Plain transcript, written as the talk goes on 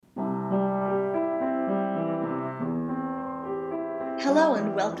Hello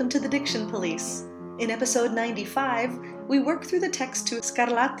and welcome to the Diction Police. In episode 95, we work through the text to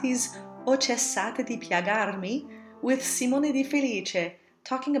Scarlatti's O cessate di piagarmi with Simone Di Felice,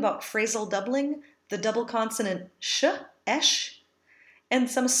 talking about phrasal doubling, the double consonant sh, esh, and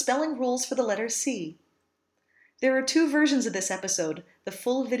some spelling rules for the letter C. There are two versions of this episode, the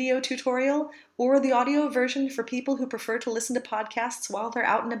full video tutorial or the audio version for people who prefer to listen to podcasts while they're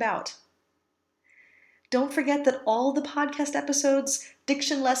out and about. Don't forget that all the podcast episodes,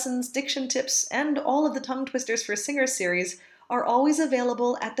 diction lessons, diction tips, and all of the tongue twisters for Singers series are always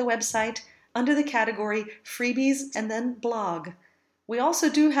available at the website under the category Freebies and then Blog. We also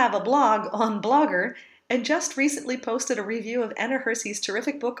do have a blog on Blogger and just recently posted a review of Anna Hersey's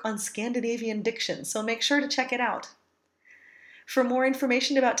terrific book on Scandinavian diction, so make sure to check it out. For more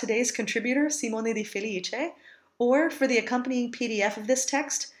information about today's contributor, Simone Di Felice, or for the accompanying PDF of this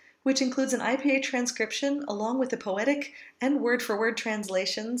text, which includes an IPA transcription along with the poetic and word-for-word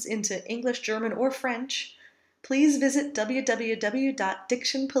translations into English, German, or French, please visit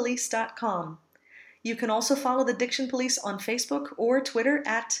www.dictionpolice.com. You can also follow the Diction Police on Facebook or Twitter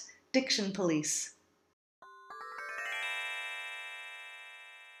at Diction Police.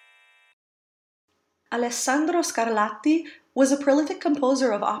 Alessandro Scarlatti was a prolific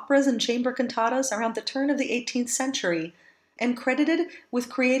composer of operas and chamber cantatas around the turn of the 18th century, and credited with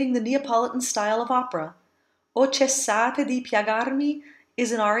creating the Neapolitan style of opera. O cessate di piagarmi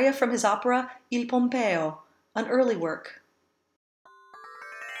is an aria from his opera Il Pompeo, an early work.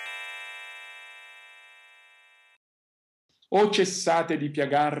 O cessate di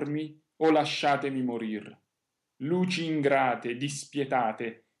piagarmi, o lasciatemi morir. Luci ingrate,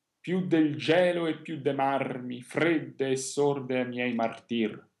 dispietate, più del gelo e più de marmi, fredde e sorde a miei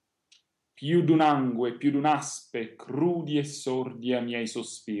martir. Più d'un angue, più d'un aspe, crudi e sordi a miei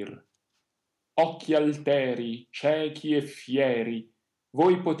sospir. Occhi alteri, ciechi e fieri,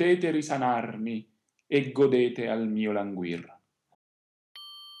 voi potete risanarmi e godete al mio languir.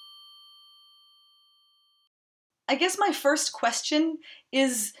 I guess my first question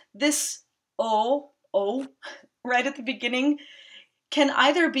is this O, right at the beginning, can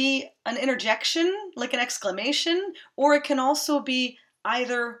either be an interjection, like an exclamation, or it can also be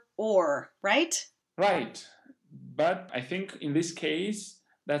either or, right? Right, but I think in this case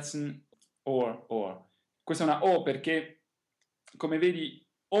that's an or. Questa è una O perché, come vedi,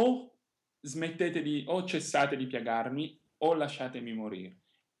 o cessate di piagarmi o lasciatemi morire.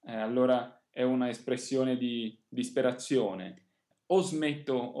 Allora è una espressione di disperazione. O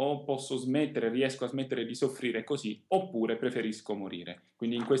smetto, o posso smettere, riesco a smettere di soffrire così, oppure preferisco morire.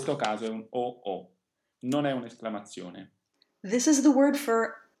 Quindi in questo caso è un o, non è un'esclamazione. This is the word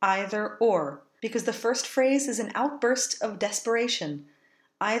for either or, because the first phrase is an outburst of desperation.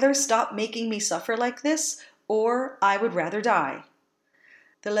 Either stop making me suffer like this, or I would rather die.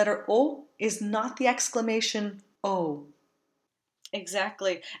 The letter O is not the exclamation O.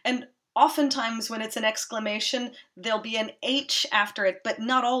 Exactly. And oftentimes when it's an exclamation, there'll be an H after it, but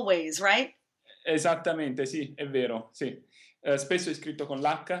not always, right? Esattamente, sì, è vero, sì. Spesso è scritto con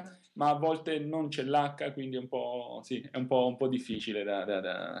l'H, ma a volte non c'è l'H, quindi è un po' difficile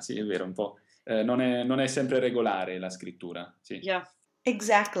sì, è vero, un po'. Non è sempre regolare la scrittura, sì. Yeah,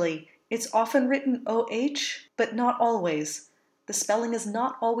 exactly. It's often written OH, but not always. The spelling is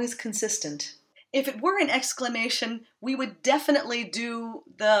not always consistent. If it were an exclamation, we would definitely do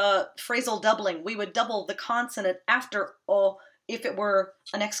the phrasal doubling. We would double the consonant after O if it were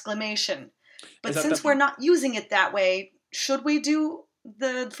an exclamation. But since we're not using it that way, should we do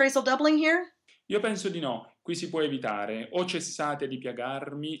the phrasal doubling here? Io penso di no. Qui si può evitare. O cessate di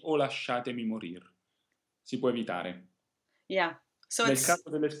piagarmi o lasciatemi morir. Si può evitare. Yeah. So Nel caso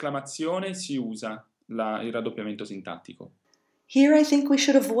dell'esclamazione si usa il raddoppiamento sintattico. Here I think we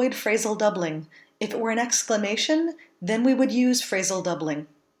should avoid phrasal doubling. If it were an exclamation, then we would use phrasal doubling.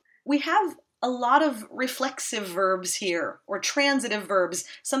 We have a lot of reflexive verbs here, or transitive verbs,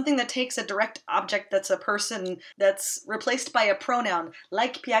 something that takes a direct object that's a person that's replaced by a pronoun,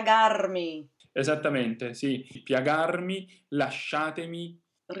 like piagarmi. Esattamente, sì. Piagarmi, lasciatemi.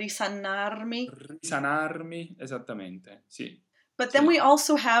 Risanarmi, esattamente, sì. But then we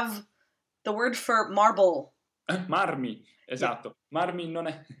also have the word for marble. Marmi, esatto. Marmi non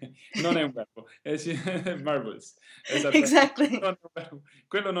è un verbo. Sì, marbles. Exactly.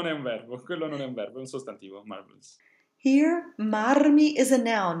 Quello non è un verbo, è un sostantivo, marbles. Here, marmi is a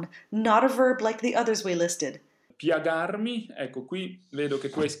noun, not a verb like the others we listed. Piagarmi, ecco, qui vedo che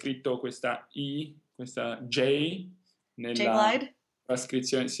tu hai scritto questa I, questa J, nella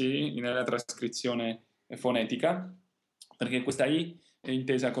trascrizione, sì, nella trascrizione fonetica, perché questa I è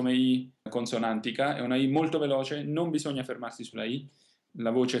intesa come I consonantica, è una I molto veloce, non bisogna fermarsi sulla I,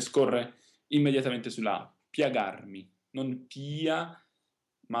 la voce scorre immediatamente sulla A. Piagarmi, non pia,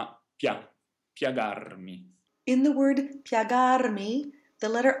 ma piagarmi. In the word piagarmi, the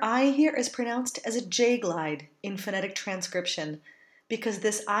letter I here is pronounced as a J glide in phonetic transcription. Because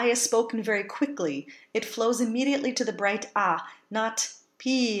this I is spoken very quickly, it flows immediately to the bright A, not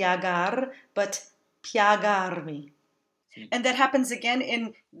piagar, but piagarmi. Sì. And that happens again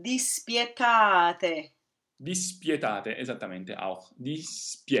in dispietate. Dispietate, esattamente, auch.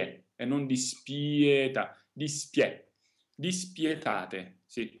 Dispie, e non dispieta, dispietate,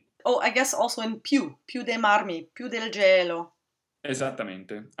 sì. Oh, I guess also in più dei marmi, più del gelo.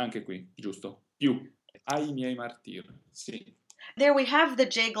 Esattamente, anche qui, giusto. Più, ai miei martir, sì. There we have the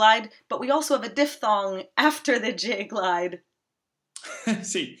J glide, but we also have a diphthong after the J glide.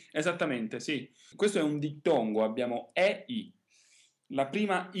 Sì, esattamente, sì. Questo è un dittongo, abbiamo E-I. La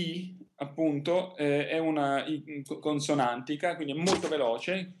prima I, appunto, è una I consonantica, quindi è molto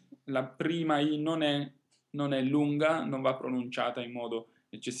veloce. La prima I non è lunga, non va pronunciata in modo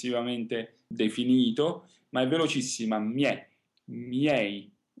eccessivamente definito, ma è velocissima, miei.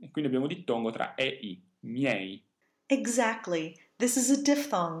 E quindi abbiamo dittongo tra E e I, miei. Exactly. This is a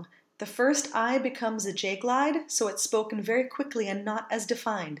diphthong. The first I becomes a J glide, so it's spoken very quickly and not as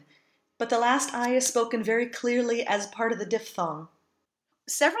defined. But the last I is spoken very clearly as part of the diphthong.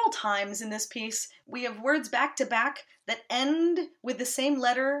 Several times in this piece, we have words back to back that end with the same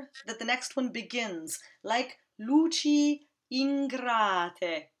letter that the next one begins, like luci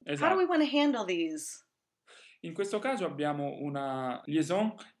ingrate. How do we Esatto. want to handle these? In questo caso abbiamo una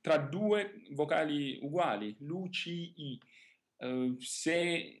liaison tra due vocali uguali, luci, I.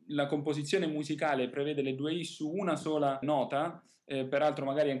 Se la composizione musicale prevede le due I su una sola nota, peraltro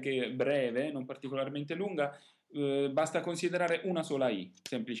magari anche breve, non particolarmente lunga, basta considerare una sola I,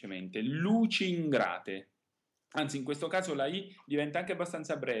 semplicemente. Luci ingrate. Anzi, in questo caso la I diventa anche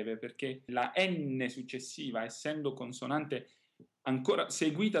abbastanza breve perché la N successiva, essendo consonante ancora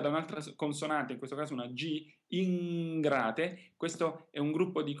seguita da un'altra consonante, in questo caso una G, ingrate, questo è un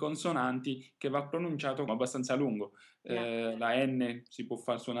gruppo di consonanti che va pronunciato abbastanza lungo. La N si può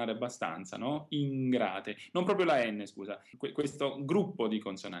far suonare abbastanza, no? Ingrate. Non proprio la N, scusa, questo gruppo di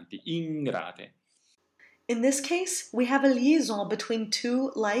consonanti, ingrate. In this case, we have a liaison between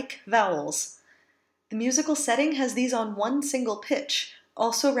two like vowels. The musical setting has these on one single pitch,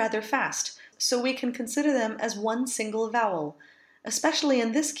 also rather fast, so we can consider them as one single vowel. Especially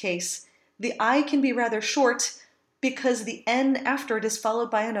in this case, the I can be rather short because the N after it is followed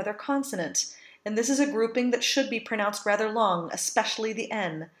by another consonant, and this is a grouping that should be pronounced rather long, especially the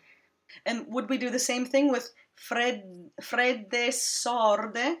N. And would we do the same thing with fredde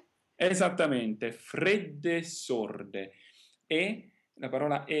sorde? Esattamente, fredde sorde. E la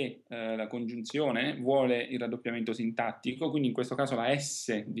parola la congiunzione, vuole il raddoppiamento sintattico, quindi in questo caso la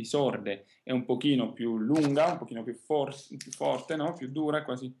S di sorde è un pochino più lunga, un pochino più forte, no? Più dura,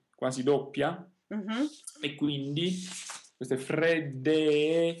 quasi doppia. Mm-hmm. E quindi queste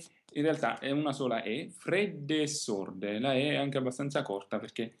fredde, in realtà è una sola E, fredde sorde. La E è anche abbastanza corta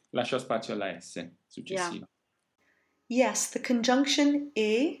perché lascia spazio alla S successiva. Yeah. Yes, the conjunction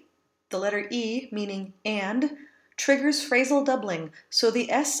E, the letter E meaning and, triggers phrasal doubling, so the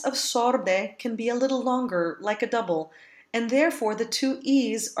S of sorde can be a little longer, like a double, and therefore the two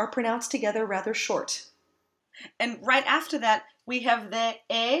E's are pronounced together rather short. And right after that, we have the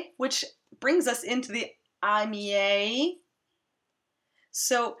E, which brings us into the I miei.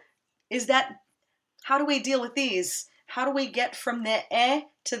 So how do we deal with these? How do we get from the E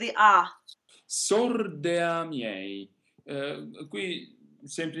to the A? Sordea miei. Qui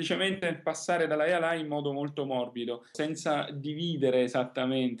semplicemente passare dalla E alla I in modo molto morbido, senza dividere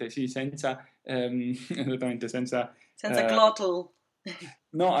esattamente, sì, senza esattamente, senza glottal.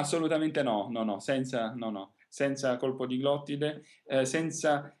 No, assolutamente no, senza colpo di glottide,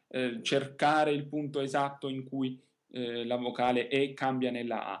 senza cercare il punto esatto in cui la vocale E cambia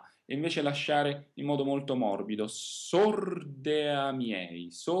nella A, e invece lasciare in modo molto morbido, sordea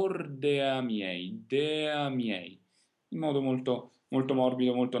miei, dea miei, in modo molto, molto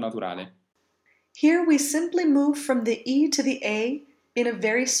morbido, molto naturale. Here we simply move from the E to the A in a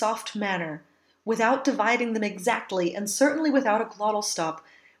very soft manner, without dividing them exactly, and certainly without a glottal stop,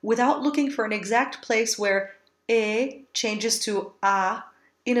 without looking for an exact place where E changes to A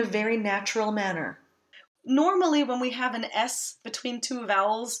in a very natural manner. Normally, when we have an S between two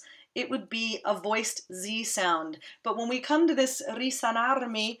vowels, it would be a voiced Z sound. But when we come to this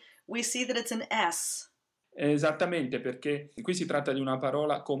risanarmi, we see that it's an S. Esattamente, perché qui si tratta di una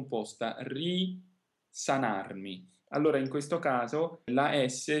parola composta, risanarmi. allora in questo caso la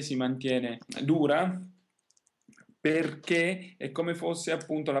S si mantiene dura perché è come fosse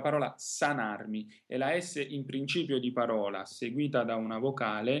appunto la parola sanarmi e la S in principio di parola seguita da una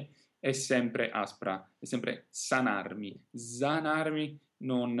vocale è sempre aspra, è sempre sanarmi. Zanarmi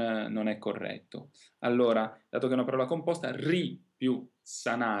non è corretto. Allora, dato che è una parola composta, ri più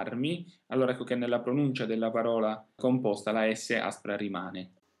sanarmi, allora ecco che nella pronuncia della parola composta la S aspra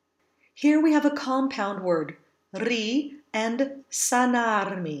rimane. Here we have a compound word, ri and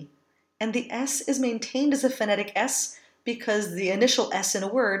sanarmi. And the S is maintained as a phonetic S because the initial S in a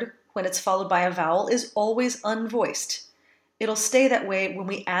word, when it's followed by a vowel, is always unvoiced. It'll stay that way when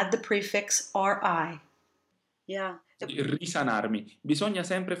we add the prefix RI. Yeah. Risanarmi. Bisogna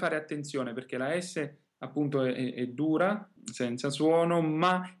sempre fare attenzione perché la S appunto è dura, senza suono,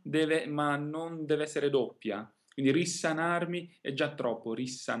 ma non deve essere doppia. Quindi risanarmi è già troppo,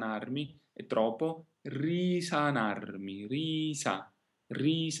 risanarmi è troppo, risanarmi,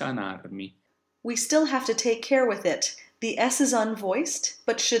 risanarmi. We still have to take care with it. The S is unvoiced,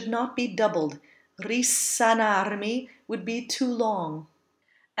 but should not be doubled. Risanarmi would be too long.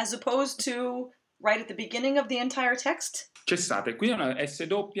 As opposed to right at the beginning of the entire text? Cessate, qui è una S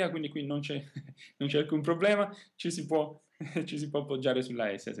doppia, quindi qui non c'è, non c'è alcun problema, ci si può appoggiare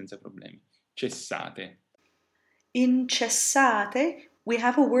sulla S senza problemi. Cessate. In cessate, we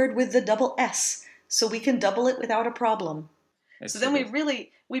have a word with the double S, so we can double it without a problem. So then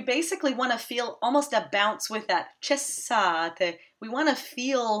we basically want to feel almost a bounce with that cessate. We want to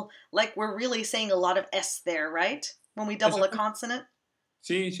feel like we're really saying a lot of S there, right? When we double a consonant.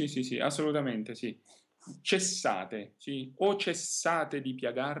 Sì, assolutamente sì. Cessate, sì. O cessate di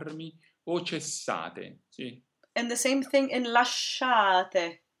piagarmi, o cessate, sì. And the same thing in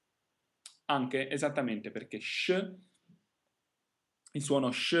lasciate. Anche, esattamente, perché il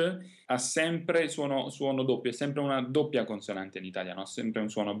suono sh ha sempre suono doppio, è sempre una doppia consonante in italiano, ha sempre un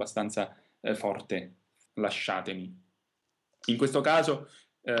suono abbastanza forte. Lasciatemi. In questo caso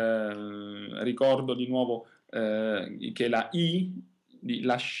ricordo di nuovo che la I di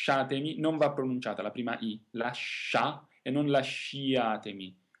lasciatemi non va pronunciata, la prima I, lascia e non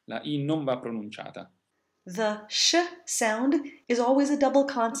lasciatemi, la I non va pronunciata. The sh sound is always a double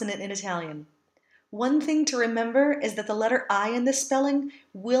consonant in Italian. One thing to remember is that the letter I in this spelling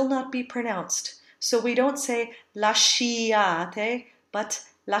will not be pronounced, so we don't say lasciate, but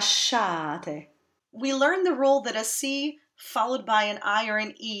lasciate. We learned the rule that a C followed by an I or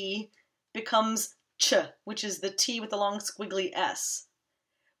an E becomes ch, which is the T with the long squiggly S.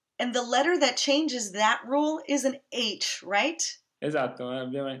 And the letter that changes that rule is an H, right? Esatto,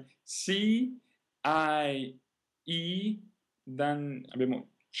 abbiamo C, I, abbiamo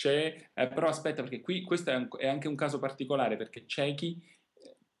c'è, però aspetta perché qui questo è anche un caso particolare perché ciechi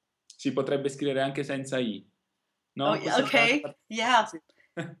si potrebbe scrivere anche senza I, no? Oh, okay, yeah.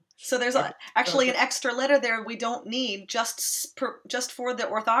 So there's actually an extra letter there we don't need just for the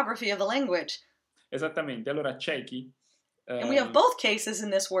orthography of the language. Esattamente, allora ciechi. And we have both cases in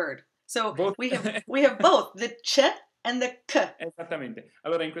this word. So both. we have both the ch and the k. Esattamente.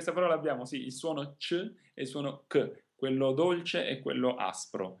 Allora in questa parola abbiamo sì il suono c e il suono k, quello dolce e quello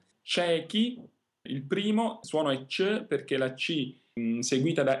aspro. Ciechi, il primo suono è c perché la c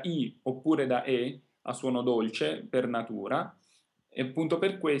seguita da i oppure da e ha suono dolce per natura e appunto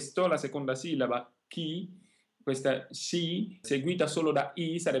per questo la seconda sillaba chi, questa si seguita solo da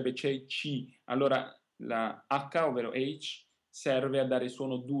i sarebbe ceci. Allora la h ovvero h serve a dare il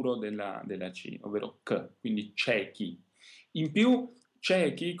suono duro della C, ovvero K, quindi ciechi. In più,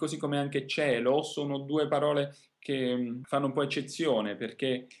 ciechi, così come anche cielo, sono due parole che fanno un po' eccezione,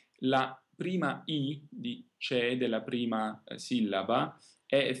 perché la prima I di ce, della prima sillaba,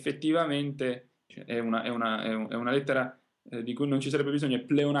 è effettivamente, è una lettera di cui non ci sarebbe bisogno, è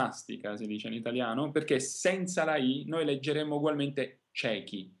pleonastica, si dice in italiano, perché senza la I noi leggeremo ugualmente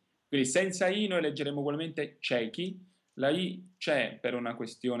ciechi. Quindi senza I noi leggeremo ugualmente ciechi. La I c'è per una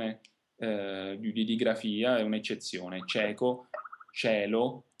questione di grafia, è un'eccezione. Cieco,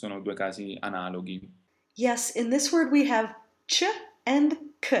 cielo, sono due casi analoghi. Yes, in this word we have ch and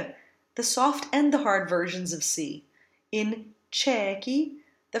k, the soft and the hard versions of C. In ciechi,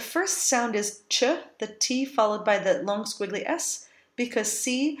 the first sound is ch, the T followed by the long squiggly S, because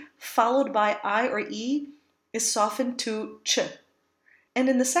C followed by I or E is softened to ch. And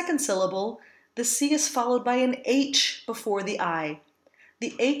in the second syllable, the C is followed by an H before the I.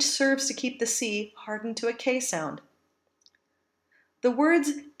 The H serves to keep the C hardened to a K sound. The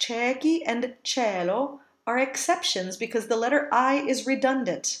words ciechi and cielo are exceptions because the letter I is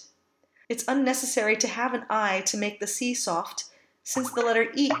redundant. It's unnecessary to have an I to make the C soft since the letter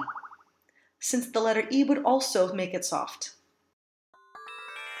E. since the letter E would also make it soft.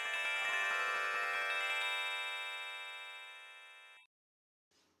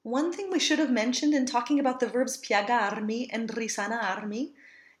 One thing we should have mentioned in talking about the verbs piagarmi and risanarmi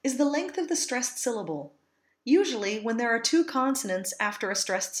is the length of the stressed syllable. Usually, when there are two consonants after a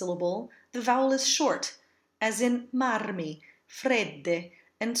stressed syllable, the vowel is short, as in marmi, fredde,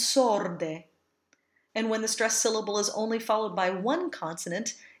 and sorde. And when the stressed syllable is only followed by one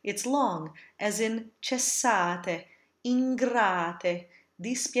consonant, it's long, as in cessate, ingrate,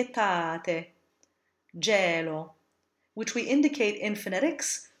 dispietate, gelo, which we indicate in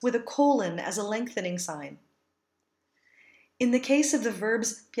phonetics with a colon as a lengthening sign. In the case of the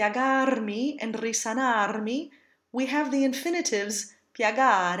verbs piagarmi and risanarmi, we have the infinitives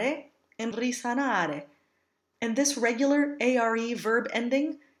piagare and risanare, and this regular ARE verb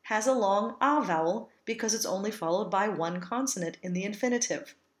ending has a long A vowel because it's only followed by one consonant in the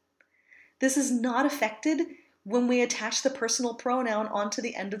infinitive. This is not affected when we attach the personal pronoun onto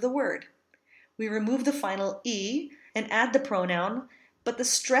the end of the word. We remove the final E and add the pronoun, but the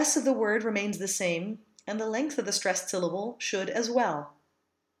stress of the word remains the same, and the length of the stressed syllable should as well.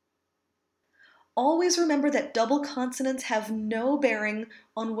 Always remember that double consonants have no bearing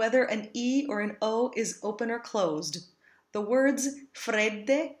on whether an E or an O is open or closed. The words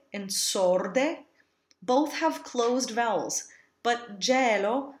fredde and sorde both have closed vowels, but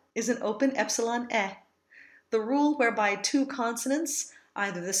gelo is an open epsilon e. The rule whereby two consonants,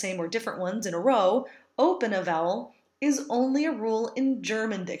 either the same or different ones in a row, open a vowel is only a rule in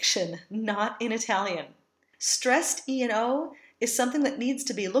German diction, not in Italian. Stressed E and O is something that needs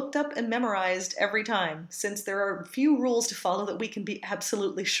to be looked up and memorized every time, since there are few rules to follow that we can be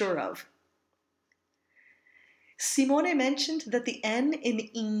absolutely sure of. Simone mentioned that the N in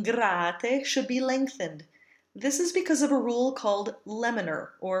ingrate should be lengthened. This is because of a rule called Lemner,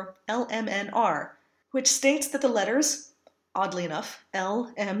 or LMNR, which states that the letters, oddly enough,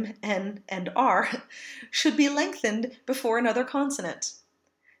 L, M, N, and R, should be lengthened before another consonant.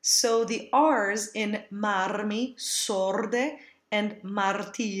 So the R's in marmi, sorde, and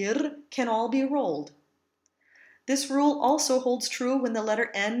martir can all be rolled. This rule also holds true when the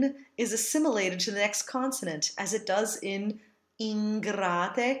letter N is assimilated to the next consonant, as it does in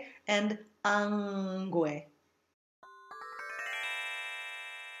ingrate and angue.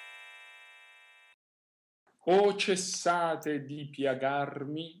 O cessate di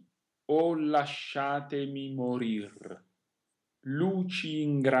piagarmi, o lasciatemi morir. Luci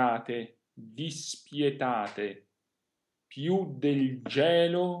ingrate, dispietate, più del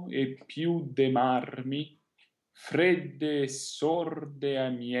gelo e più de marmi, fredde e sorde a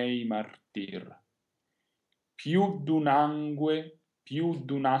miei martir. Più d'un'angue, più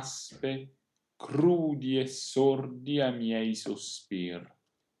d'un'aspe, crudi e sordi a miei sospir.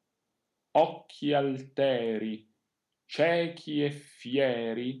 Occhi alteri, ciechi e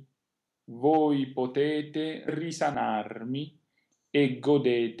fieri, voi potete risanarmi e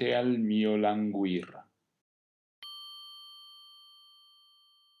godete al mio languir.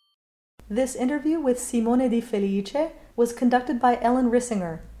 This interview with Simone Di Felice was conducted by Ellen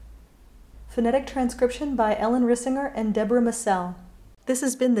Rissinger. Phonetic transcription by Ellen Rissinger and Deborah Massell. This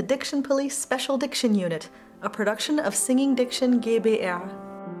has been the Diction Police Special Diction Unit, a production of Singing Diction GbR.